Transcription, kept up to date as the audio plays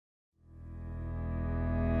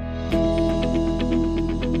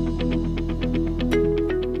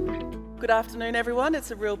Good afternoon, everyone.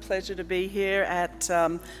 It's a real pleasure to be here at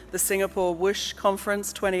the Singapore WSH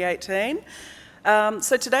Conference 2018.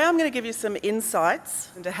 So today I'm going to give you some insights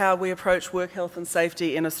into how we approach work health and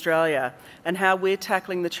safety in Australia and how we're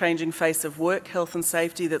tackling the changing face of work health and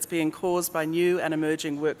safety that's being caused by new and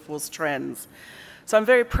emerging workforce trends. So I'm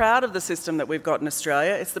very proud of the system that we've got in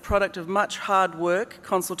Australia. It's the product of much hard work,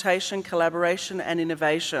 consultation, collaboration and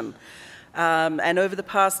innovation. And over the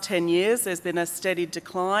past 10 years, there's been a steady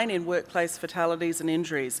decline in workplace fatalities and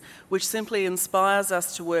injuries, which simply inspires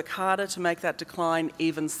us to work harder to make that decline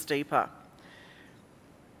even steeper.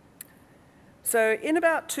 So in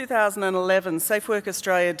about 2011, Safe Work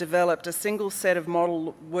Australia developed a single set of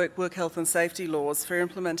model work health and safety laws for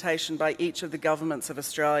implementation by each of the governments of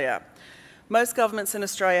Australia. Most governments in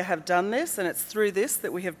Australia have done this, and it's through this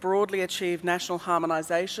that we have broadly achieved national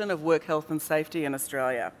harmonisation of work health and safety in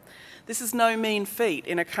Australia. This is no mean feat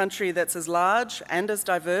in a country that's as large and as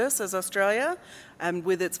diverse as Australia, and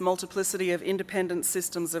with its multiplicity of independent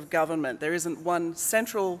systems of government. There isn't one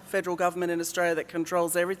central federal government in Australia that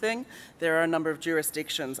controls everything. There are a number of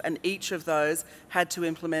jurisdictions, and each of those had to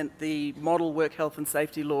implement the model work health and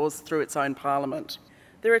safety laws through its own parliament.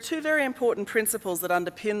 There are two very important principles that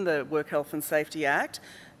underpin the Work Health and Safety Act.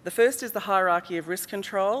 The first is the hierarchy of risk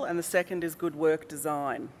control, and the second is good work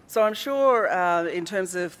design. So I'm sure in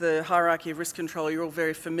terms of the hierarchy of risk control, you're all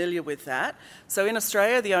very familiar with that. So in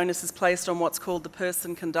Australia, the onus is placed on what's called the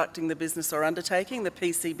person conducting the business or undertaking, the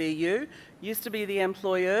PCBU. Used to be the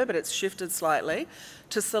employer, but it's shifted slightly,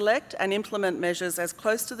 to select and implement measures as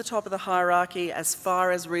close to the top of the hierarchy as far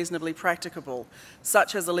as reasonably practicable,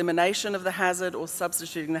 such as elimination of the hazard or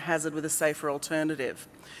substituting the hazard with a safer alternative.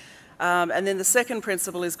 And then the second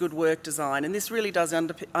principle is good work design, and this really does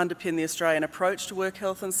underpin the Australian approach to work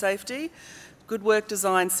health and safety. Good work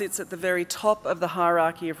design sits at the very top of the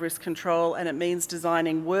hierarchy of risk control, and it means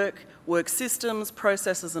designing work systems,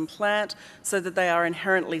 processes and plant so that they are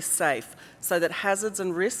inherently safe, so that hazards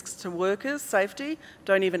and risks to workers' safety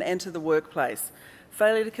don't even enter the workplace.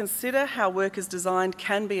 Failure to consider how work is designed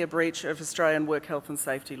can be a breach of Australian work health and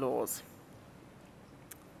safety laws.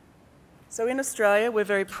 So in Australia, we're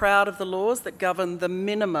very proud of the laws that govern the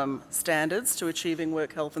minimum standards to achieving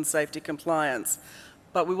work health and safety compliance.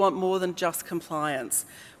 But we want more than just compliance.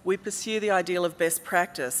 We pursue the ideal of best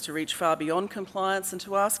practice to reach far beyond compliance and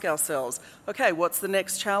to ask ourselves, okay, what's the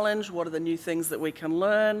next challenge? What are the new things that we can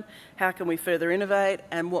learn? How can we further innovate?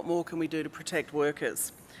 And what more can we do to protect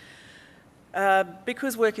workers?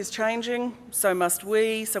 Because work is changing, so must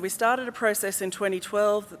we. So we started a process in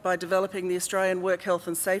 2012 by developing the Australian Work Health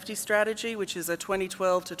and Safety Strategy, which is a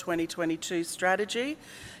 2012 to 2022 strategy.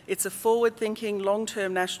 It's a forward-thinking,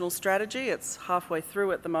 long-term national strategy. It's halfway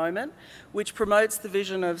through at the moment, which promotes the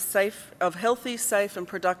vision of healthy, safe and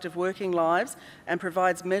productive working lives and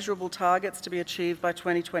provides measurable targets to be achieved by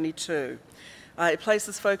 2022. It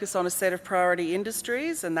places focus on a set of priority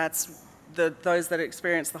industries, and that's those that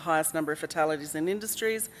experience the highest number of fatalities in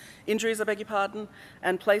injuries,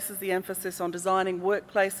 and places the emphasis on designing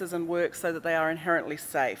workplaces and work so that they are inherently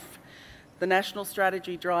safe. The national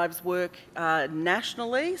strategy drives work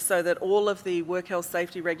nationally so that all of the work health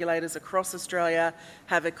safety regulators across Australia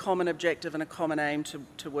have a common objective and a common aim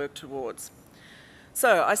to work towards.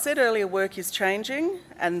 So I said earlier work is changing,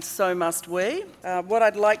 and so must we. What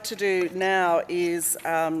I'd like to do now is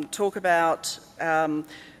talk about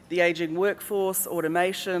the ageing workforce,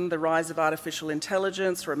 automation, the rise of artificial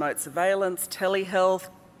intelligence, remote surveillance, telehealth,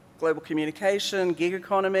 global communication, gig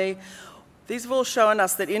economy. These have all shown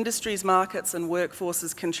us that industries, markets and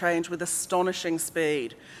workforces can change with astonishing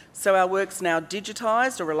speed. So our work's now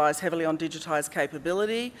digitised or relies heavily on digitised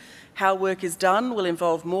capability. How work is done will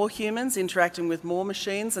involve more humans interacting with more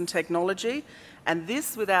machines and technology. And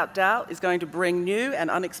this, without doubt, is going to bring new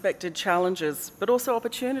and unexpected challenges, but also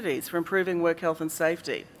opportunities for improving work health and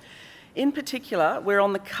safety. In particular, we're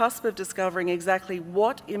on the cusp of discovering exactly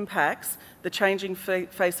what impacts the changing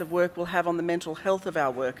face of work will have on the mental health of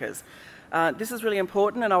our workers. This is really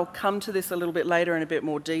important, and I'll come to this a little bit later in a bit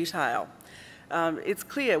more detail. It's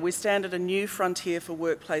clear we stand at a new frontier for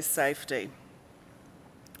workplace safety.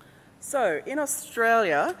 So, in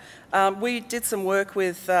Australia, we did some work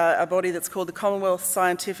with a body that's called the Commonwealth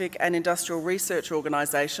Scientific and Industrial Research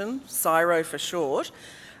Organisation, CSIRO for short,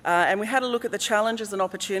 and we had a look at the challenges and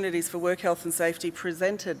opportunities for work health and safety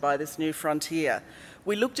presented by this new frontier.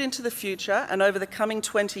 We looked into the future and over the coming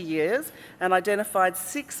 20 years and identified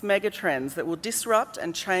 6 megatrends that will disrupt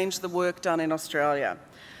and change the work done in Australia.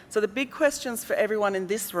 So the big questions for everyone in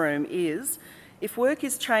this room is, if work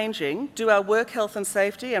is changing, do our work health and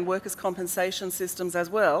safety and workers' compensation systems as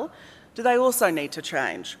well, do they also need to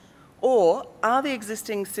change? Or are the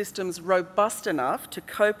existing systems robust enough to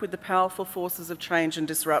cope with the powerful forces of change and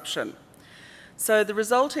disruption? So the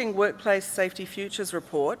resulting Workplace Safety Futures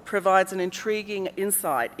report provides an intriguing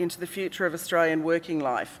insight into the future of Australian working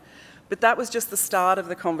life. But that was just the start of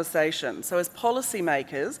the conversation. So as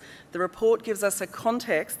policymakers, the report gives us a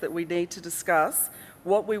context that we need to discuss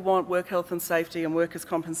what we want work health and safety and workers'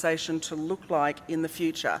 compensation to look like in the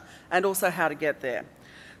future, and also how to get there.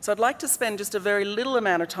 So I'd like to spend just a very little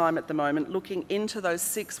amount of time at the moment looking into those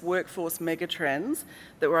 6 workforce megatrends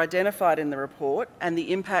that were identified in the report and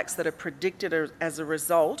the impacts that are predicted as a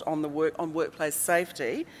result on workplace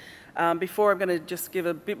safety, before I'm going to just give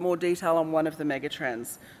a bit more detail on one of the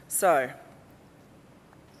megatrends. So,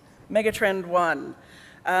 megatrend 1.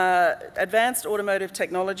 Advanced automotive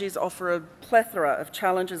technologies offer a plethora of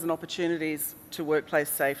challenges and opportunities to workplace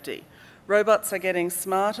safety. Robots are getting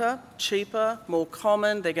smarter, cheaper, more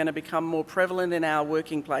common. They're going to become more prevalent in our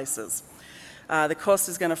working places. The cost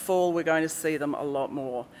is going to fall. We're going to see them a lot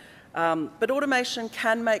more. But automation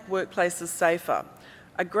can make workplaces safer.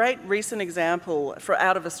 A great recent example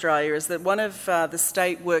out of Australia is that one of the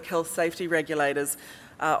state work health safety regulators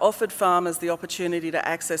offered farmers the opportunity to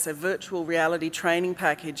access a virtual reality training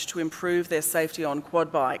package to improve their safety on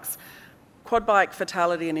quad bikes. Quad bike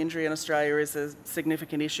fatality and injury in Australia is a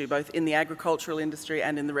significant issue, both in the agricultural industry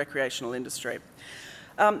and in the recreational industry.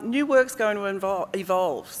 New work's going to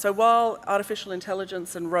evolve. So while artificial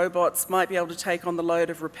intelligence and robots might be able to take on the load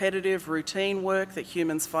of repetitive, routine work that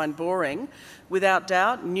humans find boring, without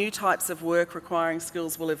doubt, new types of work requiring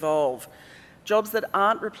skills will evolve. Jobs that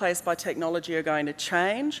aren't replaced by technology are going to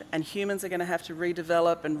change, and humans are going to have to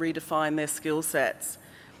redevelop and redefine their skill sets.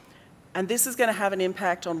 And this is going to have an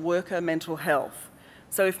impact on worker mental health.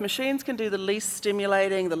 So if machines can do the least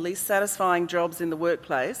stimulating, the least satisfying jobs in the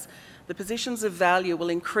workplace, the positions of value will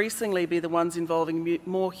increasingly be the ones involving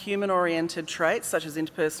more human-oriented traits, such as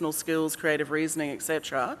interpersonal skills, creative reasoning,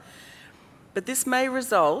 etc. But this may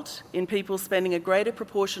result in people spending a greater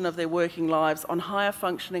proportion of their working lives on higher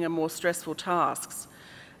functioning and more stressful tasks.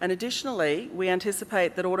 And additionally, we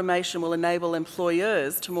anticipate that automation will enable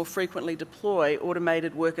employers to more frequently deploy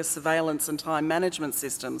automated worker surveillance and time management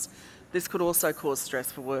systems. This could also cause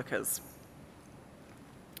stress for workers.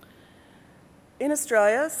 In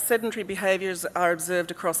Australia, sedentary behaviours are observed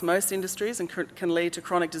across most industries and can lead to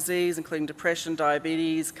chronic disease, including depression,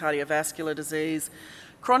 diabetes, cardiovascular disease.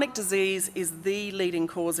 Chronic disease is the leading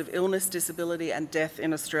cause of illness, disability and death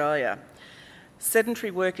in Australia. Sedentary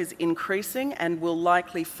work is increasing and will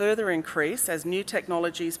likely further increase as new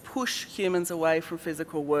technologies push humans away from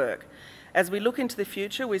physical work. As we look into the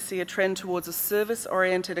future, we see a trend towards a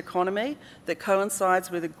service-oriented economy that coincides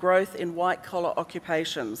with a growth in white-collar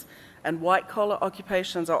occupations. And white-collar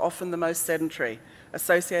occupations are often the most sedentary,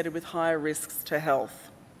 associated with higher risks to health.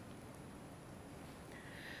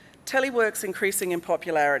 Telework's increasing in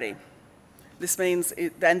popularity. This means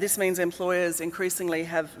employers increasingly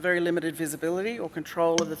have very limited visibility or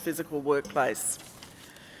control of the physical workplace.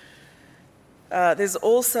 There's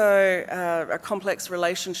also a complex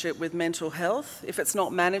relationship with mental health. If it's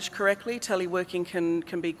not managed correctly, teleworking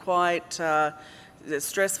can be quite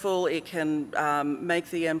stressful. It can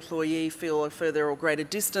make the employee feel a further or greater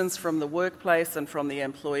distance from the workplace and from the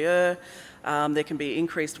employer. There can be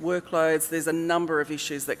increased workloads. There's a number of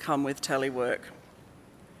issues that come with telework.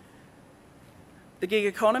 The gig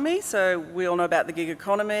economy, so we all know about the gig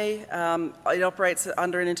economy. It operates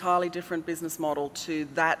under an entirely different business model to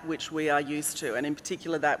that which we are used to, and in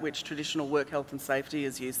particular that which traditional work health and safety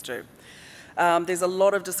is used to. There's a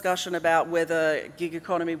lot of discussion about whether gig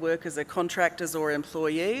economy workers are contractors or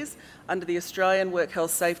employees. Under the Australian work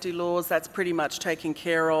health safety laws, that's pretty much taken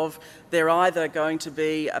care of. They're either going to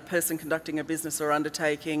be a person conducting a business or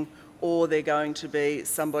undertaking, or they're going to be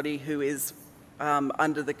somebody who is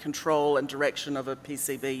under the control and direction of a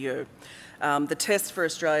PCBU. The test for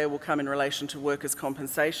Australia will come in relation to workers'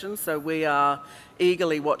 compensation, so we are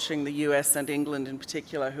eagerly watching the US and England in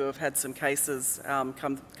particular, who have had some cases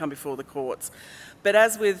come before the courts. But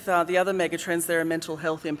as with the other megatrends, there are mental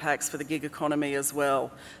health impacts for the gig economy as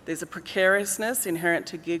well. There's a precariousness inherent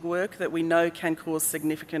to gig work that we know can cause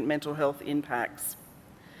significant mental health impacts.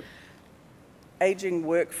 Ageing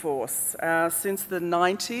workforce. Since the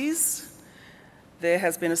 90s, there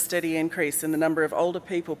has been a steady increase in the number of older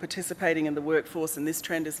people participating in the workforce, and this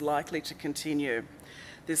trend is likely to continue.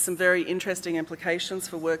 There's some very interesting implications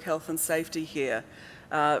for work health and safety here.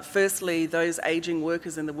 Firstly, those ageing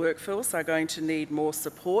workers in the workforce are going to need more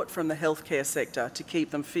support from the healthcare sector to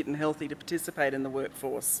keep them fit and healthy to participate in the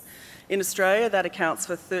workforce. In Australia, that accounts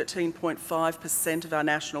for 13.5% of our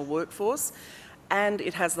national workforce, and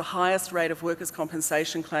it has the highest rate of workers'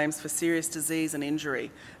 compensation claims for serious disease and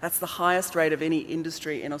injury. That's the highest rate of any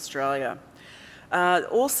industry in Australia.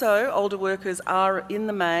 Also, older workers are, in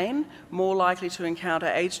the main, more likely to encounter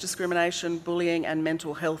age discrimination, bullying and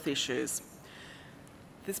mental health issues.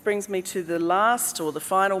 This brings me to the last, or the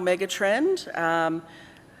final megatrend.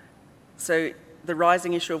 So the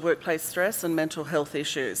rising issue of workplace stress and mental health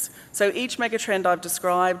issues. So each megatrend I've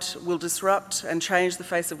described will disrupt and change the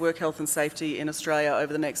face of work health and safety in Australia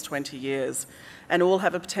over the next 20 years, and all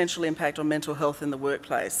have a potential impact on mental health in the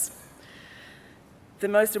workplace. The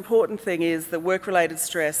most important thing is that work-related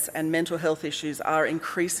stress and mental health issues are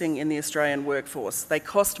increasing in the Australian workforce. They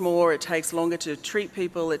cost more, it takes longer to treat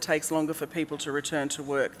people, it takes longer for people to return to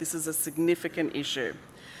work. This is a significant issue.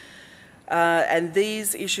 And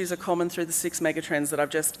these issues are common through the 6 megatrends that I've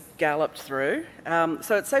just galloped through.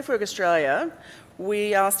 So at Safe Work Australia,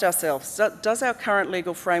 we asked ourselves, does our current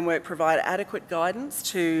legal framework provide adequate guidance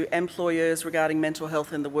to employers regarding mental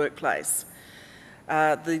health in the workplace?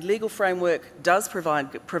 The legal framework does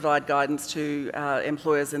provide guidance to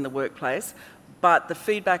employers in the workplace, but the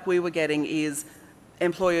feedback we were getting is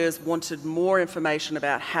employers wanted more information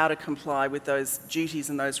about how to comply with those duties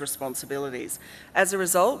and those responsibilities. As a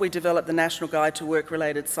result, we developed the National Guide to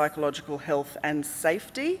Work-Related Psychological Health and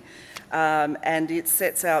Safety, and it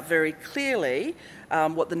sets out very clearly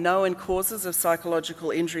what the known causes of psychological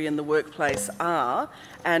injury in the workplace are,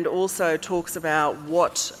 and also talks about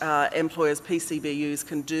what employers' PCBUs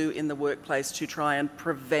can do in the workplace to try and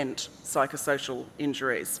prevent psychosocial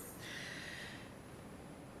injuries.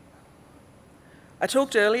 I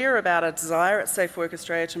talked earlier about a desire at Safe Work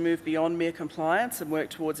Australia to move beyond mere compliance and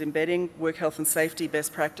work towards embedding work health and safety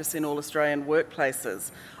best practice in all Australian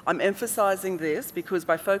workplaces. I'm emphasising this because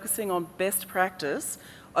by focusing on best practice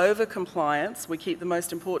over compliance, we keep the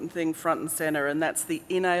most important thing front and centre, and that's the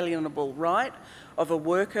inalienable right of a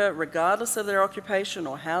worker, regardless of their occupation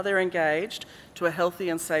or how they're engaged, to a healthy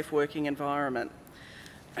and safe working environment.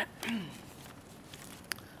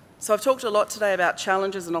 So I've talked a lot today about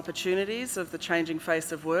challenges and opportunities of the changing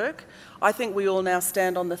face of work. I think we all now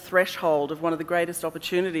stand on the threshold of one of the greatest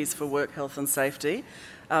opportunities for work health and safety.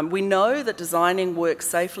 We know that designing work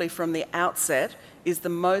safely from the outset is the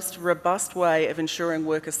most robust way of ensuring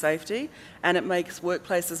worker safety, and it makes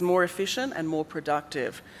workplaces more efficient and more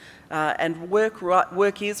productive. And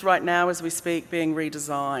work is right now, as we speak, being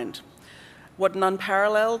redesigned. What an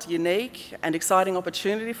unparalleled, unique and exciting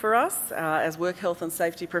opportunity for us as work health and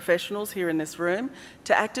safety professionals here in this room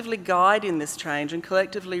to actively guide in this change and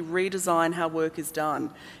collectively redesign how work is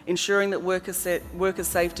done, ensuring that worker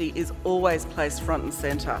safety is always placed front and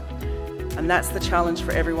centre. And that's the challenge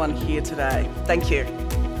for everyone here today. Thank you.